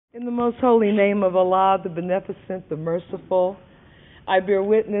In the most holy name of Allah, the Beneficent, the Merciful, I bear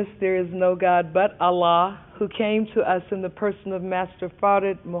witness there is no God but Allah, who came to us in the person of Master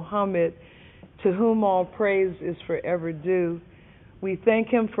Farid Muhammad, to whom all praise is forever due. We thank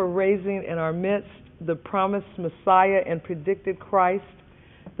him for raising in our midst the promised Messiah and predicted Christ,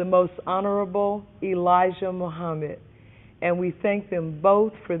 the most honorable Elijah Muhammad. And we thank them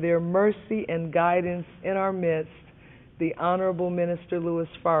both for their mercy and guidance in our midst, the Honorable Minister Louis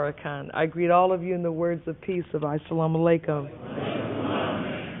Farrakhan. I greet all of you in the words of peace of Assalamu alaikum.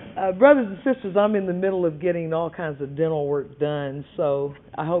 Brothers and sisters, I'm in the middle of getting all kinds of dental work done, so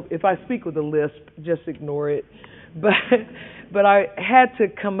I hope if I speak with a lisp, just ignore it. But I had to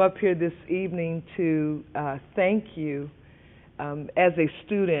come up here this evening to thank you as a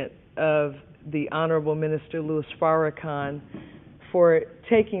student of the Honorable Minister Louis Farrakhan for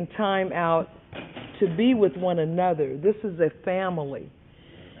taking time out to be with one another. This is a family,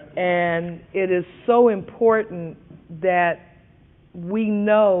 and it is so important that we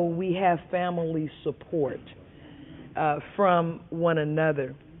know we have family support from one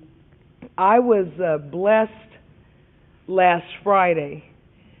another. I was blessed last Friday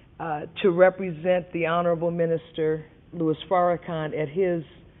to represent the Honorable Minister Louis Farrakhan at his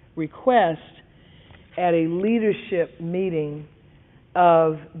request at a leadership meeting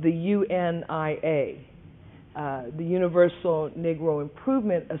of the UNIA, the Universal Negro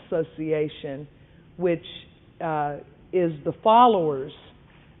Improvement Association, which is the followers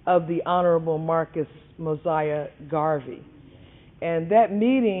of the Honorable Marcus Mosiah Garvey. And that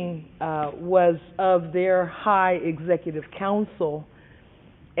meeting was of their high executive council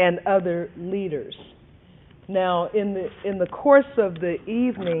and other leaders. Now, in the course of the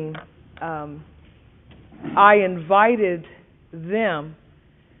evening, I invited them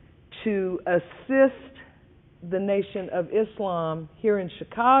to assist the Nation of Islam here in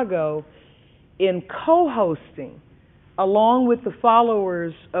Chicago in co-hosting, along with the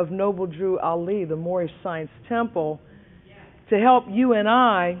followers of Noble Drew Ali, the Moorish Science Temple, to help you and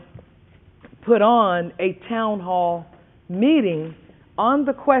I put on a town hall meeting on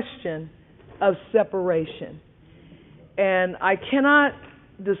the question of separation. And I cannot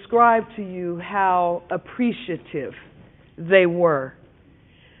describe to you how appreciative they were.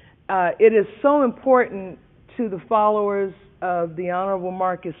 It is so important to the followers of the Honorable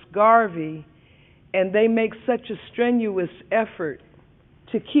Marcus Garvey, and they make such a strenuous effort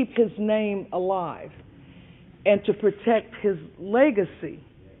to keep his name alive and to protect his legacy.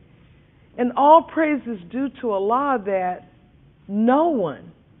 And all praise is due to Allah that no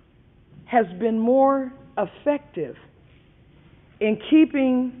one has been more effective in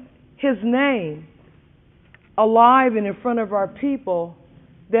keeping his name alive and in front of our people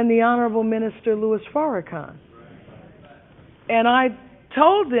than the Honorable Minister Louis Farrakhan. And I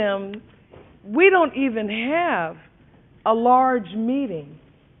told them, we don't even have a large meeting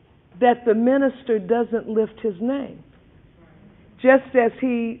that the minister doesn't lift his name. Just as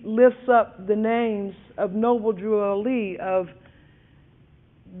he lifts up the names of Noble Drew Ali, of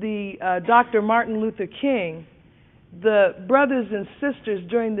the Dr. Martin Luther King, the brothers and sisters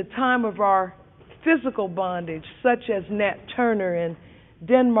during the time of our physical bondage, such as Nat Turner and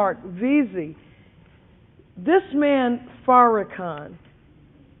Denmark Vesey. This man, Farrakhan,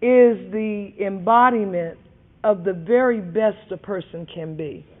 is the embodiment of the very best a person can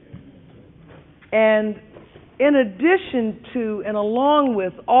be. And in addition to and along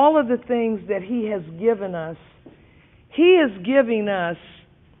with all of the things that he has given us, he is giving us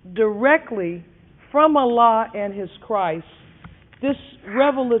directly from Allah and his Christ this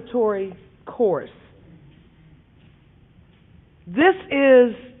revelatory course. This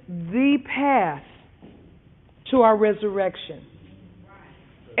is the path to our resurrection.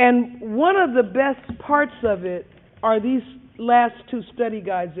 And one of the best parts of it are these last two study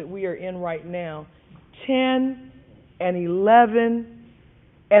guides that we are in right now, 10 and 11,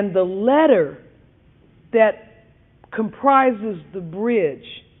 and the letter that comprises the bridge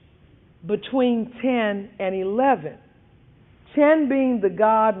between 10 and 11. 10 being the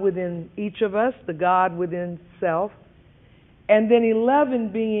God within each of us, the God within self, and then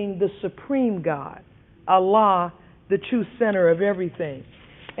 11 being the supreme God, Allah, the true center of everything.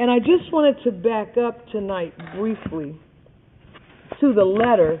 And I just wanted to back up tonight briefly to the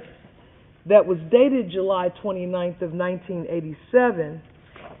letter that was dated July 29th of 1987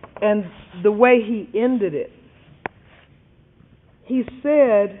 and the way he ended it. He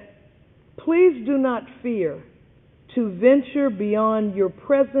said, "Please do not fear to venture beyond your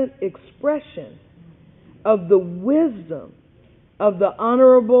present expression of the wisdom of the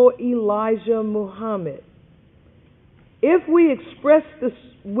Honorable Elijah Muhammad. If we express this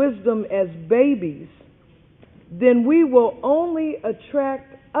wisdom as babies, then we will only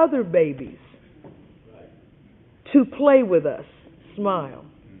attract other babies to play with us, smile.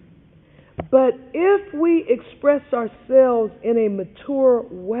 But if we express ourselves in a mature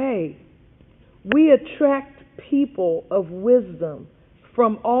way, we attract people of wisdom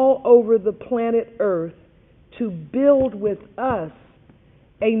from all over the planet Earth to build with us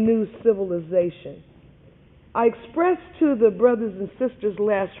a new civilization. I expressed to the brothers and sisters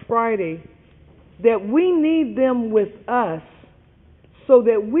last Friday that we need them with us so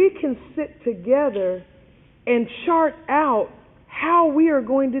that we can sit together and chart out how we are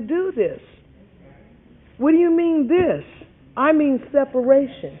going to do this. What do you mean this? I mean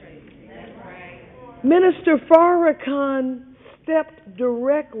separation. Minister Farrakhan stepped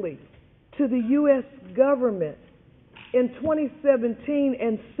directly to the U.S. government in 2017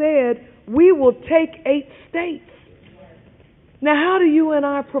 and said, we will take 8 states. Now, how do you and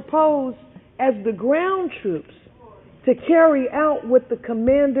I propose as the ground troops to carry out what the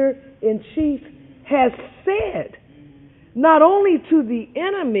Commander-in-Chief has said, not only to the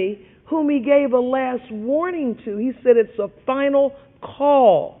enemy whom he gave a last warning to? He said it's a final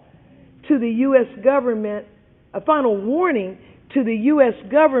call to the U.S. government, a final warning to the U.S.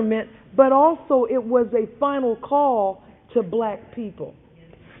 government, but also it was a final call to black people.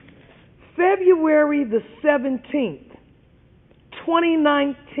 February the 17th,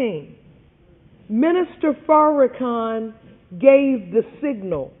 2019, Minister Farrakhan gave the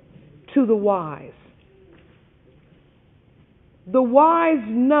signal to the wise. The wise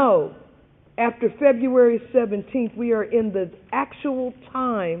know after February 17th we are in the actual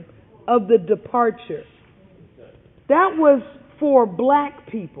time of the departure. That was for black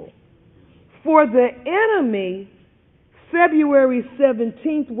people. For the enemy, February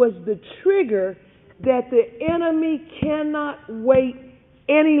 17th was the trigger that the enemy cannot wait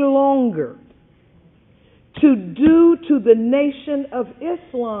any longer to do to the nation of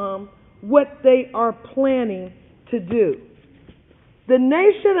Islam what they are planning to do. The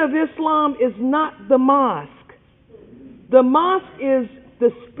nation of Islam is not the mosque. The mosque is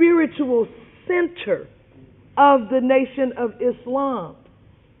the spiritual center of the nation of Islam.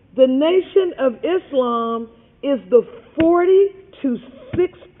 The nation of Islam is the 40 to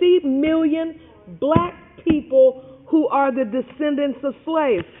 60 million black people who are the descendants of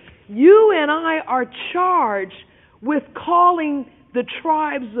slaves. You and I are charged with calling the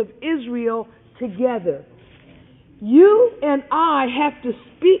tribes of Israel together. You and I have to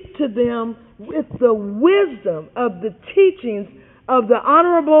speak to them with the wisdom of the teachings of the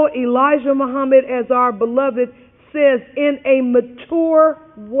Honorable Elijah Muhammad, as our beloved says, in a mature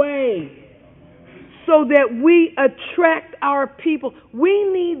way, so that we attract our people. We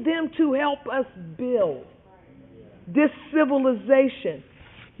need them to help us build this civilization.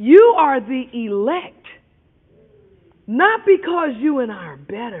 You are the elect, not because you and I are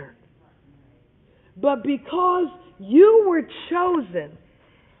better, but because you were chosen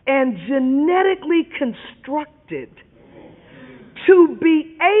and genetically constructed to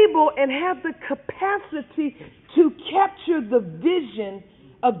be able and have the capacity to capture the vision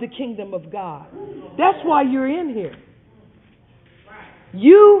of the kingdom of God. That's why you're in here.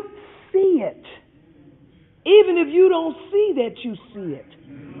 You see it. Even if you don't see that, you see it.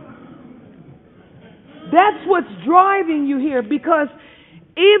 That's what's driving you here, because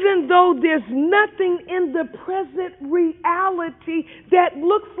even though there's nothing in the present reality that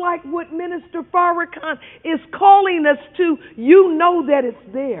looks like what Minister Farrakhan is calling us to, you know that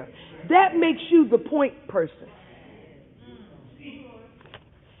it's there. That makes you the point person.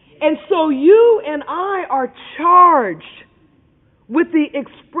 And so you and I are charged with the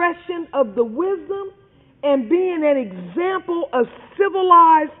expression of the wisdom and being an example of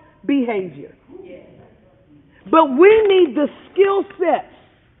civilized behavior. But we need the skill sets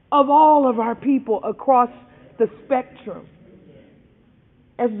of all of our people across the spectrum.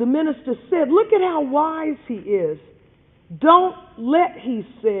 As the minister said, look at how wise he is. Don't let, he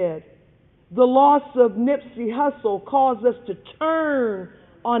said, the loss of Nipsey Hussle cause us to turn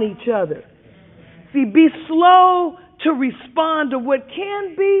on each other. See, be slow to respond to what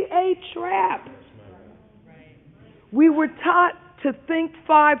can be a trap. We were taught to think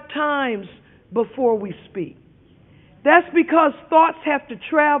 5 times before we speak. That's because thoughts have to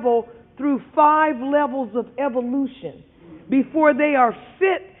travel through 5 levels of evolution before they are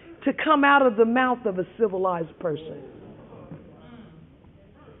fit to come out of the mouth of a civilized person.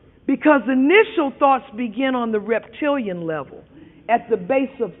 Because initial thoughts begin on the reptilian level, at the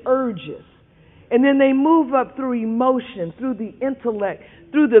base of urges. And then they move up through emotion, through the intellect,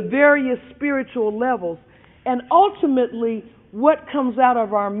 through the various spiritual levels. And ultimately, what comes out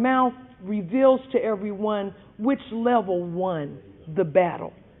of our mouth reveals to everyone which level won the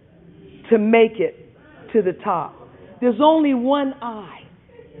battle to make it to the top. There's only one I.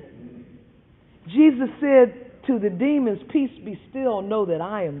 Jesus said to the demons, "Peace be still, know that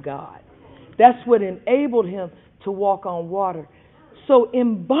I am God." That's what enabled him to walk on water. So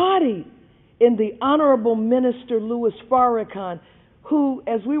embodied in the Honorable Minister Louis Farrakhan, who,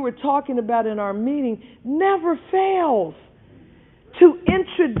 as we were talking about in our meeting, never fails to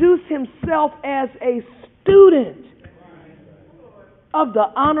introduce himself as a student of the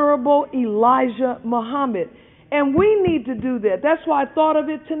Honorable Elijah Muhammad. And we need to do that. That's why I thought of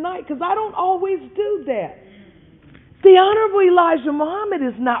it tonight, because I don't always do that. The Honorable Elijah Muhammad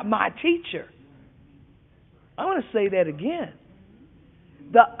is not my teacher. I want to say that again.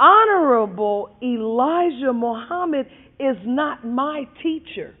 The Honorable Elijah Muhammad is not my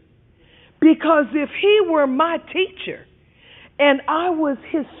teacher. Because if he were my teacher and I was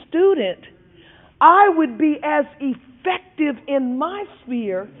his student, I would be as effective in my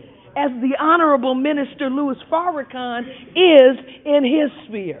sphere as the Honorable Minister Louis Farrakhan is in his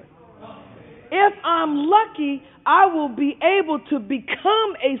sphere. If I'm lucky, I will be able to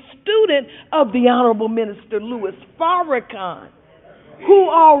become a student of the Honorable Minister Louis Farrakhan, who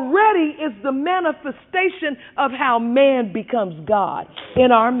already is the manifestation of how man becomes God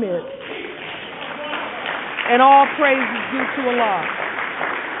in our midst. And all praise is due to Allah.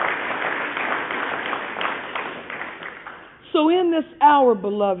 So in this hour,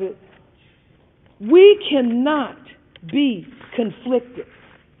 beloved, we cannot be conflicted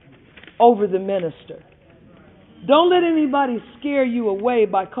over the minister. Don't let anybody scare you away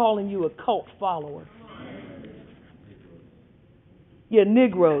by calling you a cult follower. Yeah,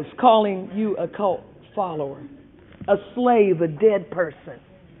 Negroes calling you a cult follower, a slave, a dead person.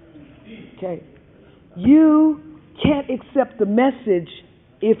 Okay. You can't accept the message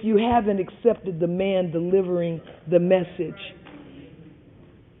if you haven't accepted the man delivering the message.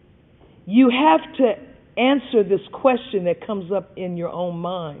 You have to answer this question that comes up in your own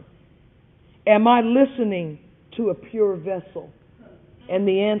mind. Am I listening to a pure vessel? And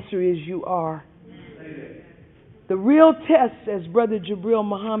the answer is you are. The real test, as Brother Jabril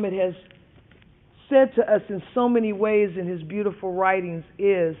Muhammad has said to us in so many ways in his beautiful writings,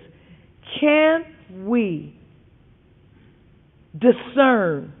 is can we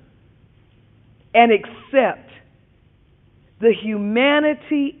discern and accept the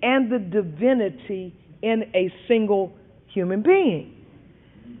humanity and the divinity in a single human being?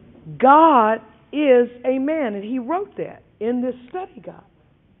 God is a man, and he wrote that in this study guide.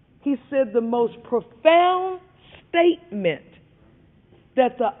 He said the most profound statement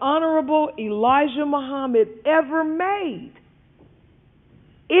that the Honorable Elijah Muhammad ever made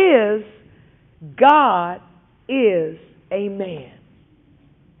is God is a man.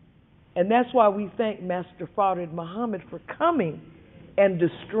 And that's why we thank Master Fard Muhammad for coming and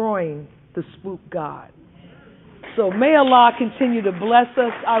destroying the spook god. So may Allah continue to bless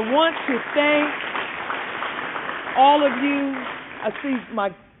us. I want to thank all of you. I see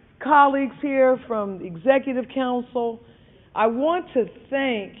my colleagues here from the Executive Council. I want to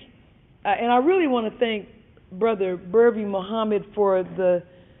thank, and I really want to thank Brother Burvi Muhammad for the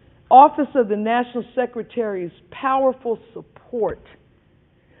Office of the National Secretary's powerful support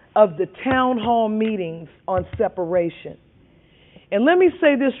of the town hall meetings on separation. And let me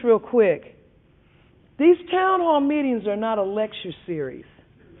say this real quick. These town hall meetings are not a lecture series.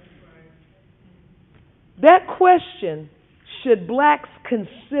 That question, should blacks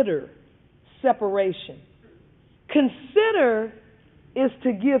consider separation? Consider is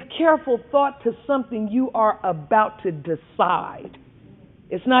to give careful thought to something you are about to decide.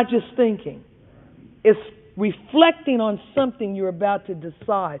 It's not just thinking. It's reflecting on something you're about to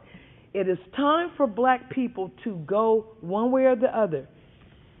decide. It is time for black people to go one way or the other.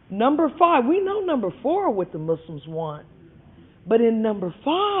 Number 5, we know number 4 what the Muslims want. But in number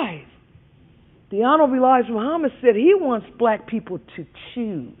 5, the Honorable Elijah Muhammad said he wants black people to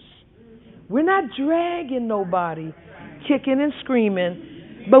choose. We're not dragging nobody, kicking and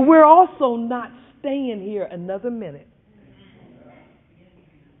screaming, but we're also not staying here another minute.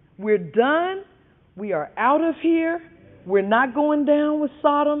 We're done. We are out of here. We're not going down with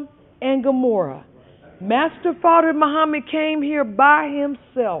Sodom and Gomorrah. Master Fard Muhammad came here by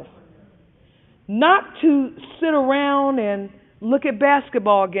himself, not to sit around and look at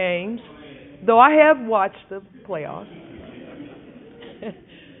basketball games, though I have watched the playoffs,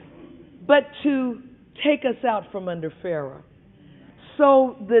 but to take us out from under Pharaoh.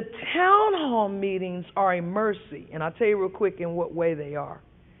 So the town hall meetings are a mercy, and I'll tell you real quick in what way they are.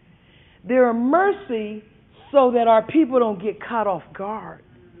 They're a mercy so that our people don't get caught off guard.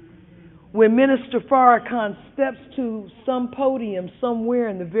 When Minister Farrakhan steps to some podium somewhere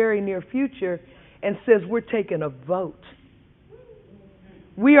in the very near future and says we're taking a vote,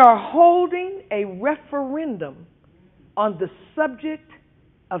 we are holding a referendum on the subject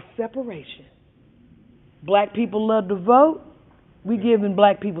of separation. Black people love to vote. We're giving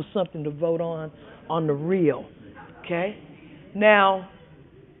black people something to vote on the real. Okay? Now,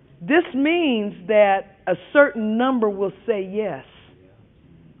 this means that a certain number will say yes.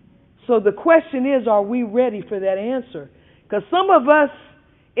 So the question is, are we ready for that answer? Because some of us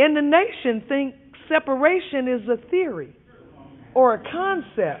in the nation think separation is a theory or a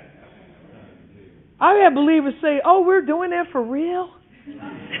concept. I have believers say, oh, we're doing that for real?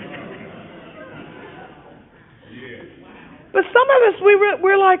 But some of us,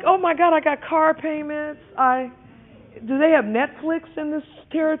 we're like, oh my God, I got car payments. Do they have Netflix in this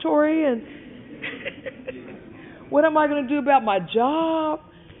territory? And what am I going to do about my job?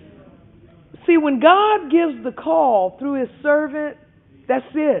 See, when God gives the call through His servant, that's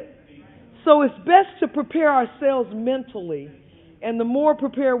it. So it's best to prepare ourselves mentally. And the more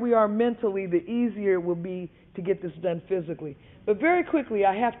prepared we are mentally, the easier it will be to get this done physically. But very quickly,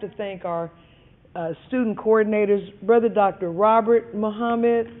 I have to thank our student coordinators, Brother Dr. Robert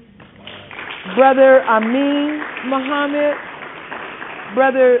Muhammad, Brother Amin Muhammad,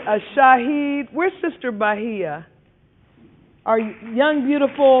 Brother Shahid. Where's Sister Bahia? Our young,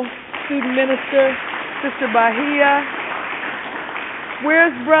 beautiful student minister, Sister Bahia.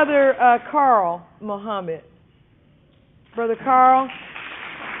 Where's Brother Carl Muhammad? Brother Carl.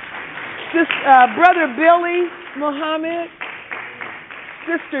 Brother Billy Muhammad.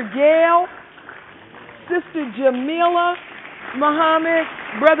 Sister Gail. Sister Jamila Muhammad.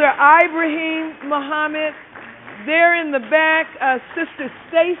 Brother Ibrahim Muhammad. There in the back, Sister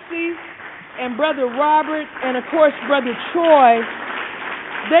Stacy and Brother Robert, and of course Brother Troy.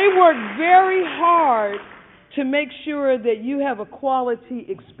 They work very hard to make sure that you have a quality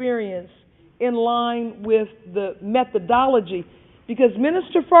experience in line with the methodology, because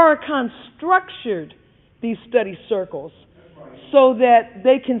Minister Farrakhan structured these study circles so that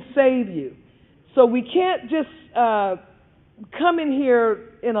they can save you. So we can't just come in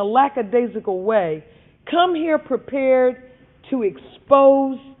here in a lackadaisical way. Come here prepared to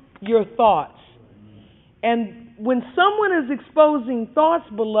expose your thoughts. And when someone is exposing thoughts,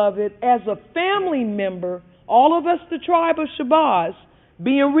 beloved, as a family member, all of us, the tribe of Shabazz,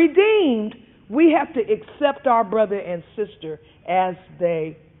 being redeemed, we have to accept our brother and sister as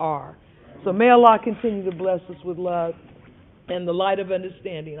they are. So may Allah continue to bless us with love and the light of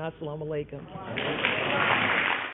understanding. Assalamu alaikum.